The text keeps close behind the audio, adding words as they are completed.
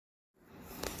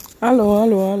Allô,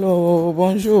 allô, allô,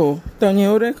 bonjour. Tony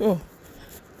Odeko.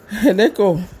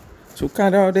 Deko.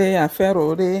 Chukada ode, affaire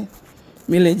ode,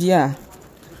 miledia.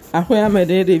 Après,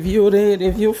 amede, des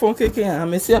vieux font quelque,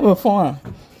 monsieur me font.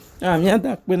 Ah, mia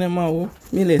dak pene mau,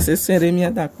 mile se sere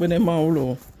mia dak pene mau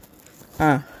lo.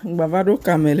 Ah, bavado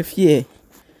kamel fie.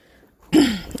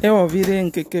 E o vire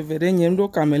nkeke vere nyendo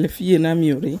kamel fie na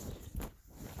miori.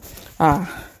 Ah,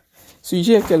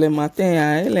 sujet que le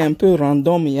matin, elle est un peu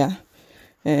random, ya.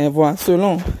 Voilà,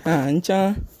 selon une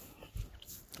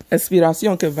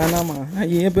inspiration que vanama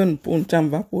aye ben pour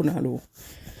chamba pour nalo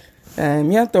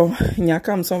miato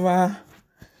nyakam ça va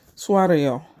soirée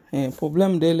yo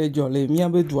problème de le jolé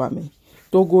miabe douame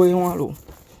Togo et walo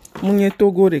munye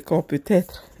Togo de corps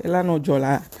peut-être et là no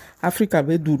jola Afrique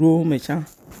be duro méchant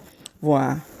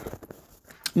voilà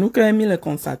nous quand même le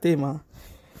constater ma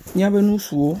miabe nous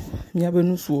suo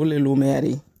le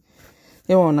lomeri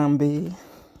et on ambe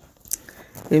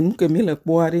et nous que mi le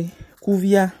poire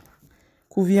kuvia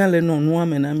le non noa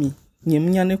menami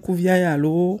nyemnya ne kuvia ya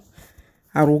lo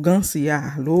arrogance ya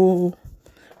lo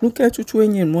nous que chuchu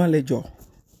enye noa le jo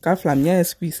ka flamia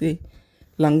expliquer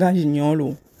langage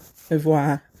nyolo et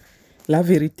voir la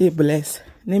vérité blesse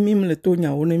ne mim le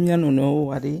tonya o ne mia no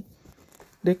no ade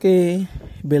de que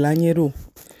belanyero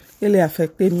elle est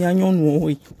affecté mia nyonu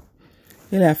oui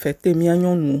elle est affecté mia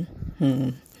nyonu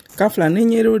ka flane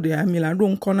nyero de amila do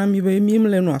nkona mi be mim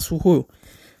le no asuho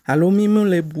alo mim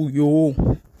le buyo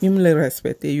mim le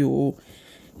respecte yo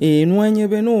et nous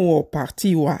anyebe no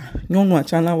parti wa nyonu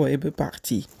achana wa ebe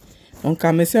parti donc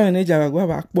a monsieur ene jagwa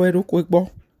ba kpoero kwekbo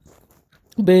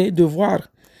be devoir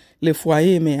le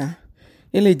foyer mais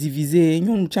et les diviser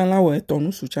nyonu chana wa eto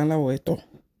nous su chana wa eto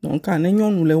donc ane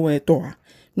nyonu le wa eto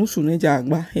nous su ne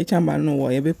jagba e chamba no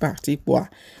wa ebe parti kwa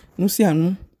nous si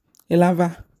anu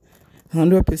elava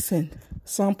 100%,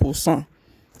 100%.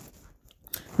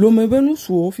 L'homme be nous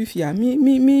suo fifia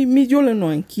mi jole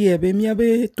no enkie be mi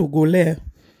abe togolais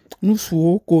nous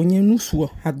suo konye nous suo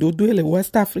adodo le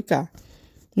West Africa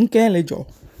nke le jo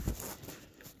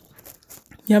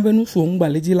mi abe nous suo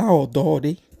ngbale di la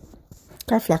odode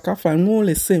kafla nous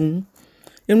le sen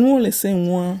et nous le sen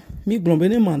moi mi glombe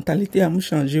ne mentalité a mu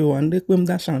changer o ande kwem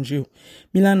da changer o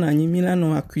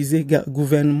milano accuser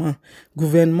gouvernement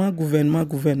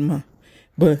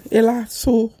ben et là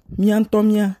so mi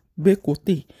antomia be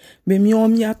côté mais mi on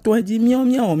mi a toi dit mi on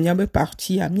mi a be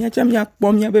parti a mi a cha mi a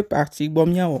po mi a be parti bo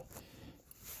mi a o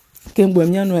ke ngbo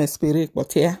mi a no espérer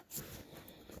potea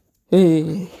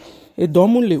et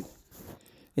domu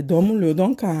le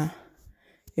donc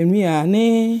et lui a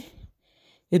ne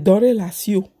et dans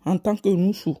relation en tant que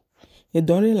nous sou et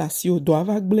dans relation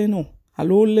doivent agble non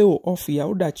allo le o ofi ya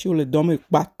o da chi o le domu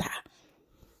pata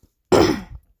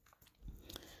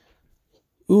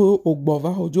o gbova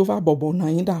o jova bobo na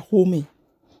yin da home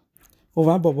o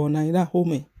va bobo na yin da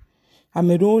home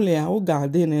amedo le a o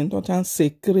garder ne to tan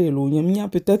secret lo nyemnya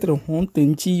peut-être honte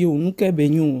nchi yo nu ke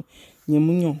benyu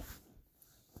nyemunyo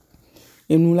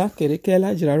e nu la kere ke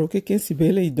la jiraro ke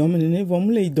sibele idomu ne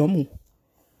vom le idomu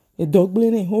e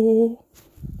dogle ne ho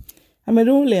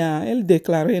amedo le a elle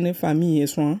déclarer ne famille et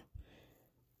soin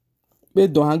be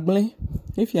do agble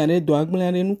e fi ade do agble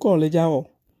ade nu ko le jawo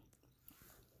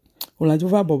on la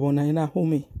jova bobo na ina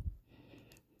home.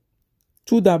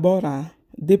 Tout d'abord,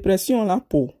 dépression la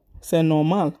peau, c'est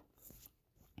normal.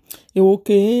 Et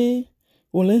ok,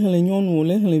 on le nyon, on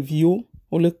le vio,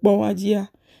 on le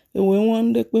kbawadia. Et on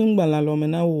wande kwen bala lo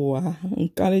mena wa, on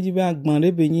kale jibe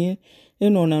agbande benye, et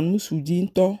non anu soudi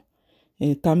nto,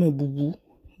 et tame bubu,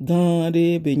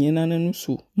 gande benye nanu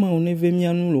sou, ma on eve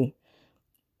mianu lo.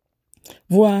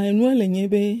 Voa, et nous le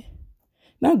nyebe,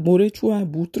 na gbore chua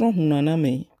boutron hunana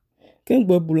me. Ken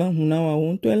gbe bulan huna wa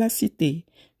on to la cité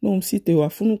non cité wa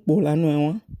funu po la no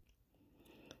wa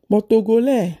bo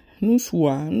togolais nous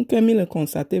soa nous que mi le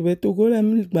constater be togolais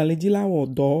mi gbale di la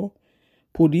odo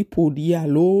podi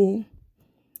allo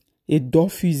et do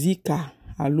physique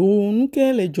allo nous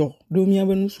que le jo do mi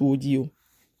ave nous so di o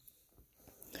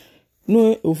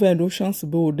no o fait do chance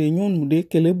be o de nyon mu de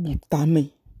kele butame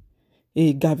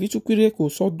et gavi tukure ko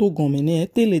so do gomene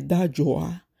te le da joa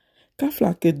ka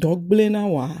fla ke dog blena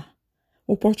wa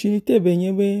opportunité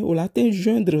benyebe o la te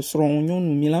joindre son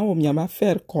nyonu mila o miaba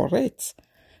faire correct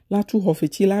la tu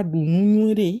hofeti la du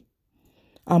nunyure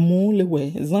amo le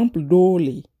we exemple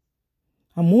dole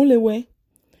amo le we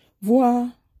voa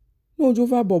no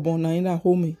jova bobo na ina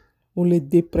home o le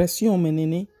dépression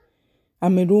menene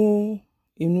amedo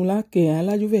enula ke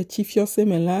ala juve chifio se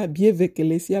mela bien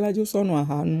vekele si ala jo sono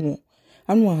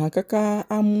anu ha kaka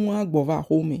amu agbova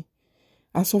home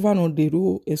asova no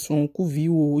dero e son ku vi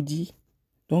oji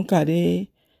donc ade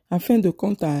En fin de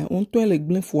compte, on doit les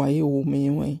glen foyer au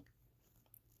meilleur.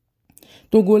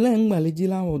 Togolais ngbaledi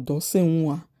la odo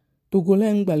senwa.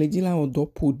 Togolais ngbaledi la odo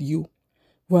podio.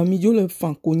 Wa mi jo le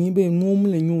fan konyi be nuom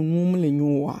le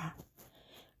nyo wa.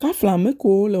 Ka flamme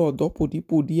ko le odo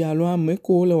podi alo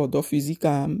ameko le odo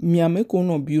physique mi ameko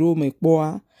no bureau me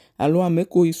kpoa alo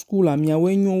ameko school a mi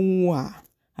awe nyo wa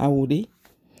awode.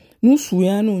 Nous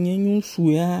souya no nye nous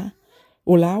souya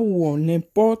ola wo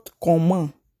n'importe comment.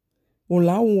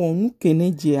 Ola wo nous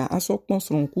kenedia aso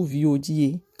kponsron ku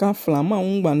viodie. Ka flama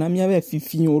ungba na mi ave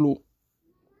fifi olo.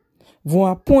 Vo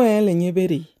a point le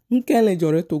nyebere. Nke le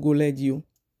jore togolais dio.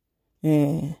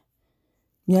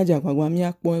 Mi aja kwagwa mi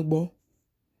akpo egbo.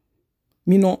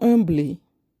 Mi non humble.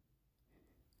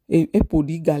 E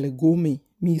podi gale gome.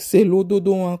 Mi se lo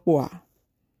dodo akpo a.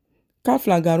 Ka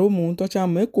flagaro mon tocha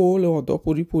meko le odo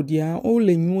podia. O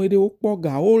le nyuere o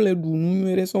kpoga. O le du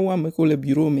nyuere so wa meko le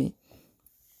bureau me.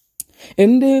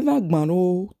 Ende va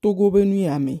gbaro Togo benu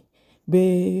yame.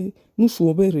 Be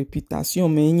nusu be réputation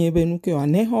me nye be nuke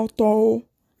anehoto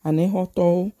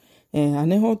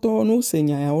no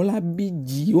senya ya ola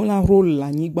biji ola role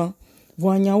la nyigba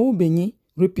voanya o benye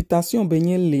réputation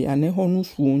benye le aneho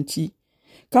nusu onchi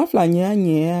kafla nya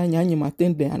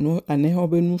matende aneho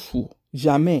be nusu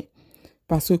jamais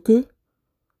parce que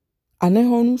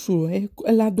aneho nusu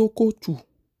ela doko tu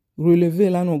relever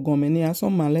la no gomene aso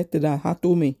malete da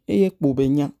hatome eye kpo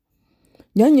benya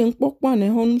Nyanye nkpokpa ne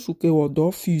honu suke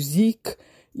wodo physique,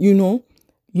 you know,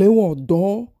 le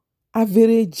wodo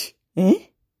average,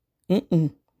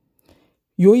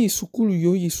 Yo yi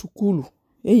sukulu.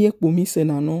 Eye kpomi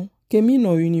senano, kemi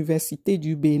no université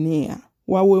du Bénin ya.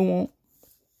 Wawe won.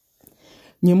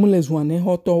 Nyemu le zwane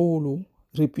hoto olo,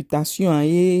 réputation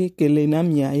aye, kele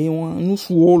nami aye wan,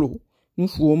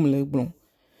 nusu omle blon.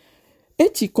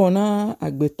 Eti kona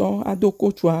agbeto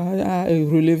adoko chwa a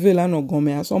relever la no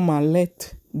gome aso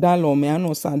malet dalo me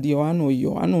ano sadio ano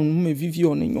yo ano me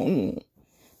vivio ne nyonu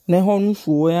ne honu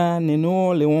suya ne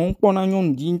no le won pona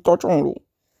nyonu di tochonlo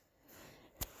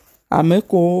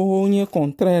ameko nye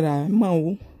contraire ma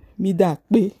wo mi da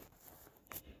pe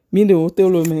mi de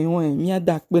hotelo me won mi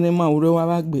da pe ne ma ure wa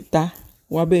bagbeta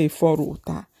wa be foro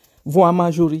ta voix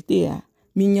majorité ya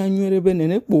mi nya nyure be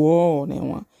ne po ne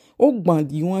wa o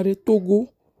gbandi won re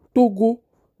Togo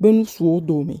benu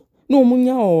suodo me no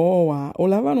munya wa o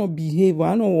lava no behave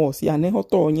ano wo si ane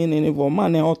hoto onye nene vo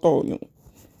mane hoto onyo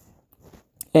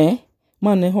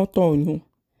mane hoto onyo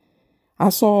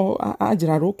aso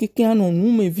ajraro keke ano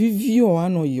nume vivio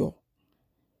ano yo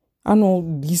ano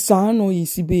bisa ano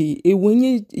isibe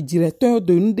ewenye directeur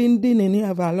de ndende nene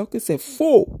ava alors que c'est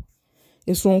faux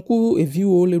et son coup e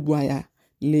viwo le doya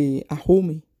le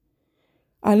ahome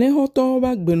ane hoto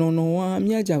ba gbenono wa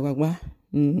mi ajagba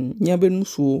nyabe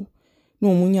nusu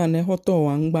no munya ne hoto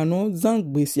wa ngba no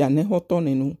zangbesi ane hoto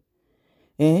nenu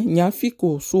nya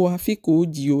fiko so afiko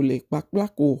jiole pakpla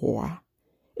ko hoa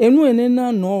enu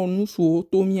enena no nusu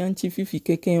to mi anchi fifi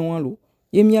keken wan lo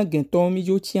ye mi agento mi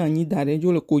jo ti anyi dare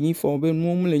jo le konyi fo be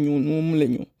nu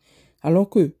mlenyo alors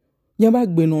que nya ba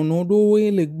gbenono do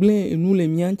we le glen enu le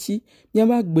mi anchi nya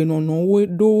ba gbenono we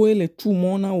do we le tout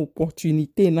mona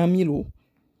opportunité na mi lo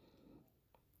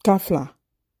kafla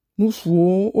nous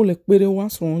souons o le pere wa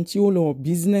son ti o le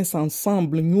business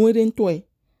ensemble nyuere ntwe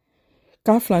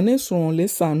kafla ne son le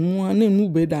sanu ne nu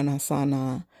be dana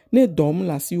sana ne dom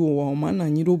la si o wa ma na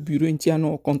nyiro bureau nti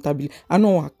ano comptabilité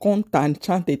ano wa comptant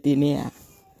chante tenea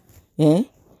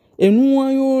enu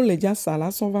ayo le ja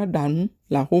sala so va danu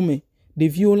la home de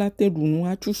violate dunu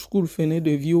a tu school fene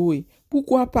de vioe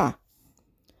pourquoi pas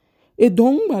et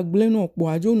donc bagble no po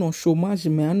ajo no chômage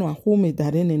me ano a home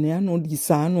dare nene ano di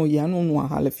sa ano ya no no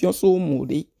hale fioso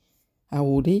mode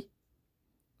awode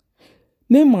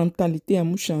ne mentalité a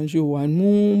mu changer wa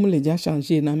nu le ja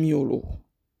changer na miolo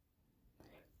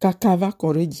kakava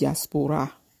kore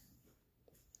diaspora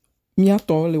mi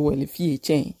ato le wele fie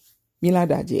chen mi la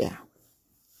dajea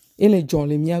ele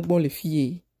jole mi agbo le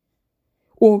fie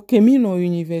o kemi no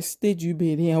université du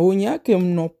Bénin o nya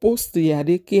kem no poste ya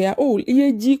de ke o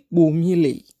ye jikpo mi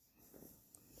le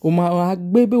o ma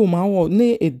agbebe o ma wo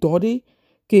ne edore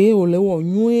ke o le wo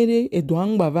nyuere edo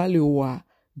angba vale wa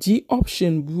di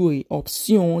option bue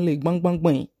option le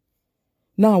gbangbangban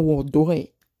na wo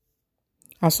dore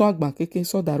aso agba keke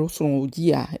so daro son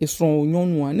odia e son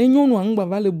nyonu ne nyonu angba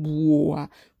vale buo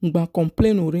ngba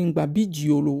complain ore ngba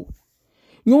bidiolo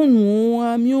nyonu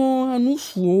amio anu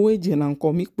suo eje na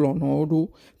nkomi plono do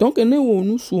donc ne wo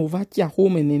nu suo va ti a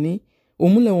home nene o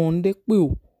mu le wonde pe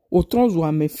o trozo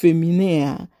ame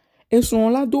féminin e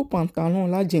son la do pantalon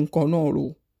la jenkono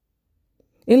lo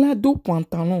e la do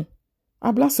pantalon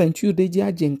abla ceinture de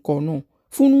dia jenkono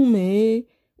funu me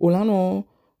olano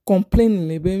complain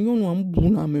lebe nyɔnu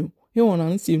ambuna me e wona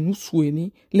nsi nusue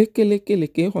ni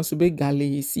leke hosbe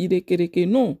gale si leke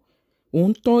no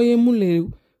on to ye mu le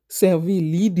servi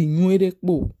lead nyuere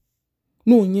kpo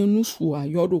no nye nusu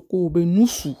ayodo ko be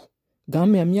nusu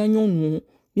game amia nyɔnu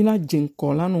mina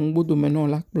jenko la no ngbodo me no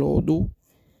la plodo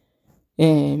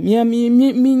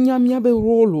mia be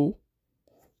rolo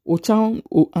au chan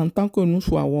en tant que nous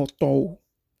soit woto.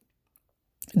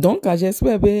 Donc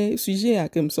j'espère be sujet à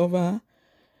comme ça va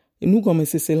nous comme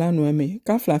c'est cela nous aimer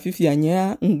ka fla fifi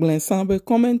anya nglensan be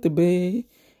comment be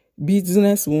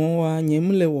business won wa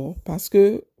nyemle wo parce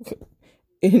que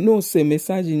no ce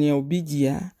message ni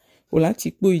obidia ola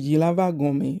tikpo iji la va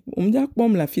gome omda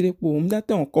pom la fire po omda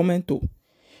te en commento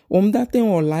omda te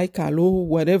en like allo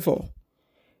whatever.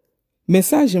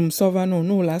 Message m'sova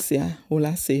no la se o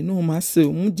la se no ma se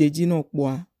mu jeji no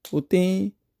kwa o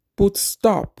ten put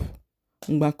stop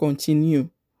ngba continue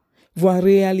voir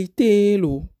réalité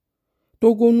lo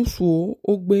Togo nusu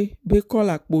ogbe be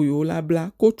kola kpoyo la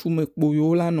bla ko tume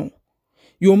kpoyo la no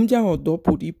yom ja odo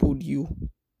podi o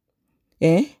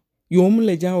yom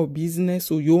le ja o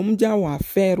business o yom ja o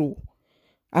affaire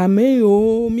ame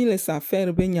yo mi les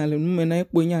affaires be nyale nu mena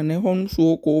ekpo nyane hon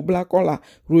so ko bla kola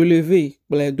relever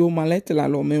ple do malete la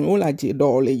lo me o la je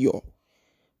do le yo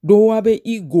do wa be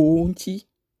ego nchi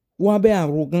wa be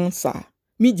arrogance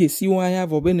mi je si wa ya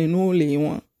vo be ne no le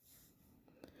wa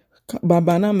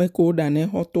baba na me ko da ne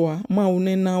hotoa ma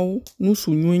une na o nu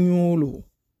su nyunyu lo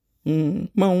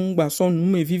ma un gba so nu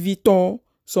me vivito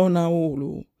so na o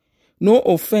lo no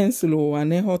offense lo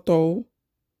ane hoto.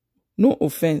 No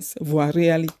offense, voir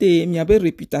réalité, mi abe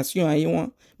réputation ayiwa,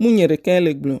 munyere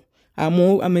kele gblon,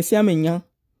 amesi amenya.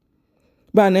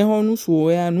 Ba ne honu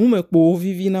so ya nu me kpo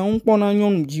vivi na unpona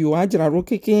nyonu jiwo ajra ro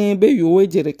keke be yo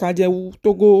ejere kaje wu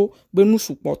Togo be nu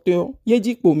supporter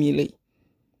yeji kpo mile.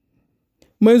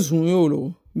 Mezun yo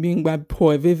lo, bingba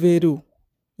po evevero.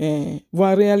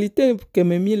 Voir réalité ke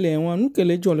me mile wa nu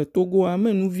kele jole Togo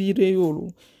ame nu vire yo lo.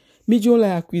 Mijo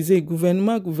la accuser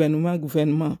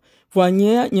gouvernement. Voa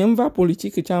nye va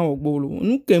politique chan ogbolo.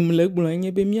 Nu kem le gbolo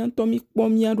nye be mian to mi kpo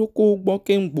mian do ko gbo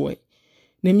kem gboe.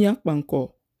 Ne mian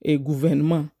panko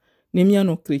gouvernement. Ne mian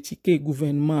no critiquer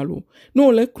gouvernement lo.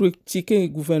 No le critiquer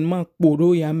gouvernement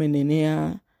kpodo ya menene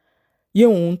ya. Ye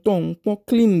on ton po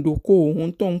clean do ko,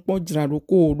 on ton po dra do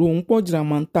ko do, on po dra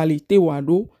mentalité wa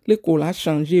do, le ko la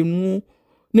changer nou.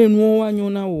 Ne nou wa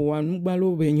nyona wa nu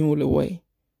gbalo be nyo le we.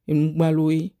 Nu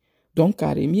gbalo e. Donc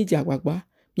kare mi jagwagba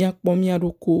mi akpo mi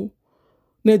adoko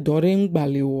ne dore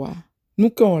ngbale wa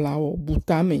nuke ola o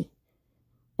butame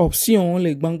option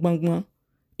le gbangbangban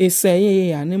essayer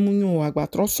ya ne munyo agba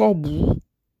tro so bu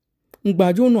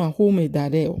ngbajo no aho me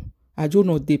dare o ajo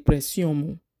no dépression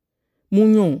mu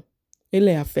munyo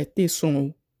ele affecté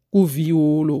son ku vi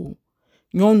o lo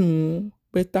nyonu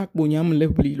beta kpo nyam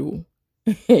lebli lo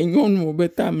nyonu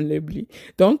beta me lebli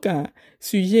donc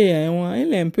sujet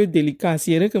elle est un peu délicat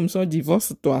si elle comme ça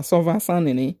divorce toi ça va sans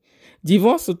nene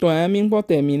divorce toi mi pas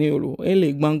terminer lo elle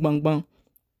est bang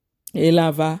et là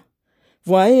va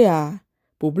voyez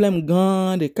problème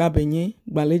grand de cabenye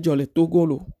balé jole Togo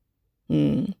lo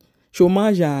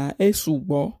chômage est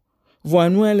sous-bo voix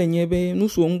nous elle nyebe nous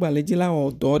so ngbalé di la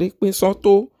odore pe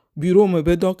soto bureau me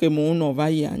be donc mo no va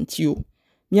y antio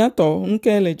miato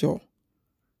nkele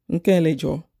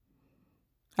jo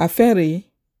affaire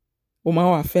o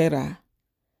ma wa fera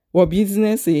wo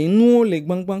business nu le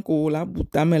gbangban ko la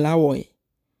buta me la wo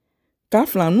ka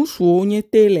fla nu so nye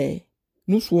tele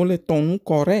nu so le ton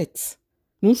correct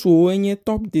nu so nye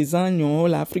top design o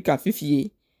la Africa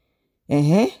fifie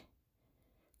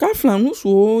ka fla nu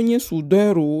so nye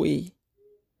soudeur o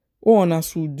on a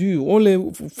soudure on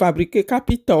le fabriquer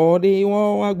capital de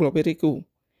wa globere ko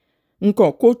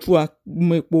nko kotua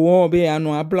me po be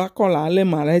anu abla kola le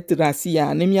marete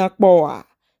rasia ne mi akpo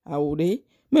aore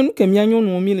menu ke mi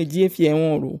anyonu mi le die fie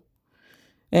won ro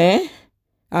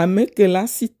ameke la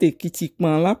cité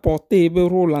kitikpan la porter be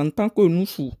rôle en tant que nous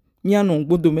sou mi anon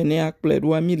gbodo mene akple do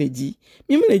mi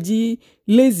le di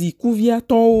lezi kuvia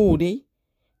to ore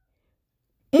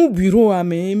mu bureau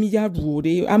ame mi ya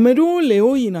duore ame do le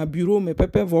o ina bureau me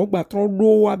pepe vo gba tro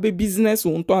do wa be business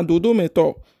on to adodo me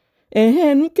to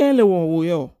nou kele wo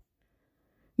yo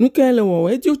nou kele wo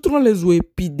e di tro les o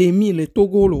épidémie le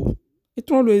Togo lo e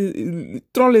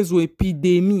tro les o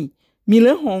épidémie mi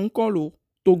le hon kolo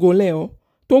togolais o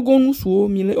Togo nu so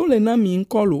mi le o le na mi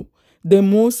nkolo the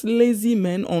most lazy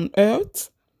man on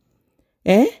earth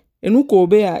e nou ko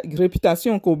be a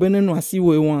réputation ko be ne no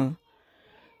asiwe wan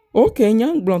okay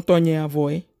nyang blontonye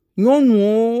avoe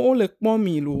nyonu o le kpon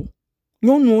mi lo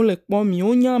nyonu o le kpon mi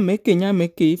o nya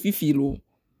meke fifi lo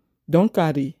donc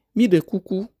kare mi de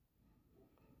kuku.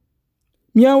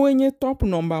 Miawe nye top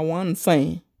number 1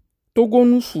 sain. Togo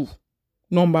nusu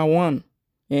number 1.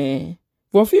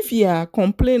 Vo fifi a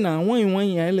complain a wan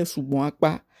ya ele subon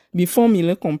akpa. Before mi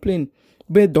le complain.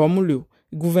 Be domulio.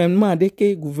 Gouvernement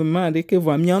adeke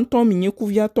vo mi anton mi nye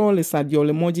kuvia to le sadio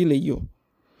le moji le yo.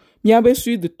 Mi abe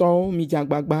su de to mi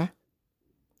jagbagba.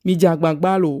 Mi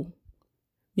jagbagba lo.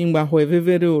 Mi ngba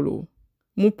hwevevere lo.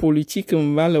 Mu politique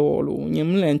m'vale lo. Nye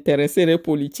m'le intéressé le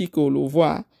politique lo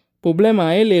voa. Problème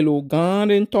a ele lo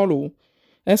gande ntolo.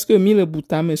 Est-ce que mi le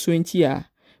buta me so entia?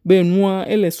 Be noa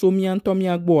ele so mi anto mi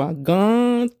agbo a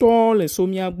ganto le so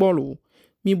mi agbo lo.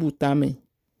 Mi buta me.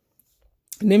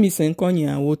 Ne mi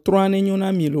senkonya wo 3 ane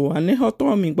nyona mi lo. Ane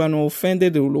hoto mi gba no offende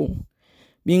de lo.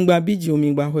 Mi ngba biji o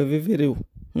mi ngba hwevevere o.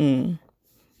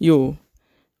 Yo.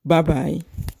 Bye bye.